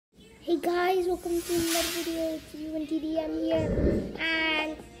Hey guys, welcome to another video. It's UNTDM here,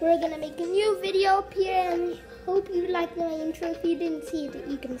 and we're gonna make a new video up here. And hope you like my intro. If you didn't see it,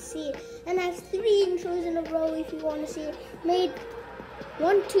 you can see it. And I have 3 intros in a row. If you want to see it, made 2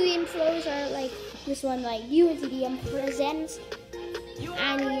 intros are like this one, like UNTDM presents,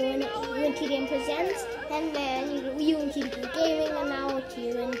 and UNTDM presents, and then UNTDM gaming, and now it's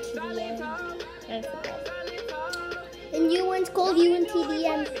UNTDM football. The new one's called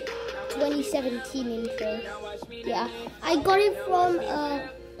UNTDM 2017 intro. Yeah, I got it from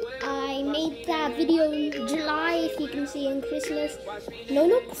I made that video in July, if you can see, in Christmas. No,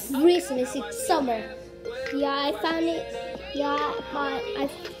 not Christmas, it's summer. Yeah, I found it. Yeah,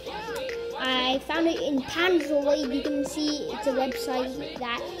 I found it in Pandroid. You can see it's a website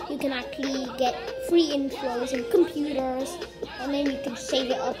that you can actually get free intros and computers, and then you can save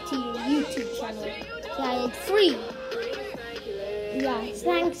it up to your YouTube channel. Yeah, it's free. Yeah,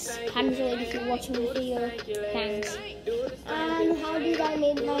 thanks Android if you're watching the video, thanks. And how did I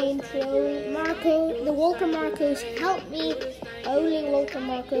make my intro? Marco, the Walker Marcos helped me. Only Walker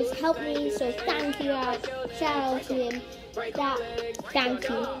Marcos helped me, so thank you. Shout out to him. Thank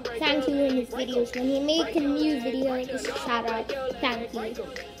you in his videos. When he make a new video, just shout out. Thank you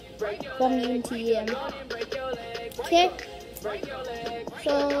from UNTDM. Okay.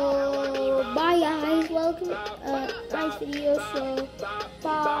 So bye guys, welcome, nice video, so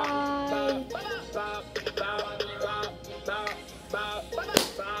bye.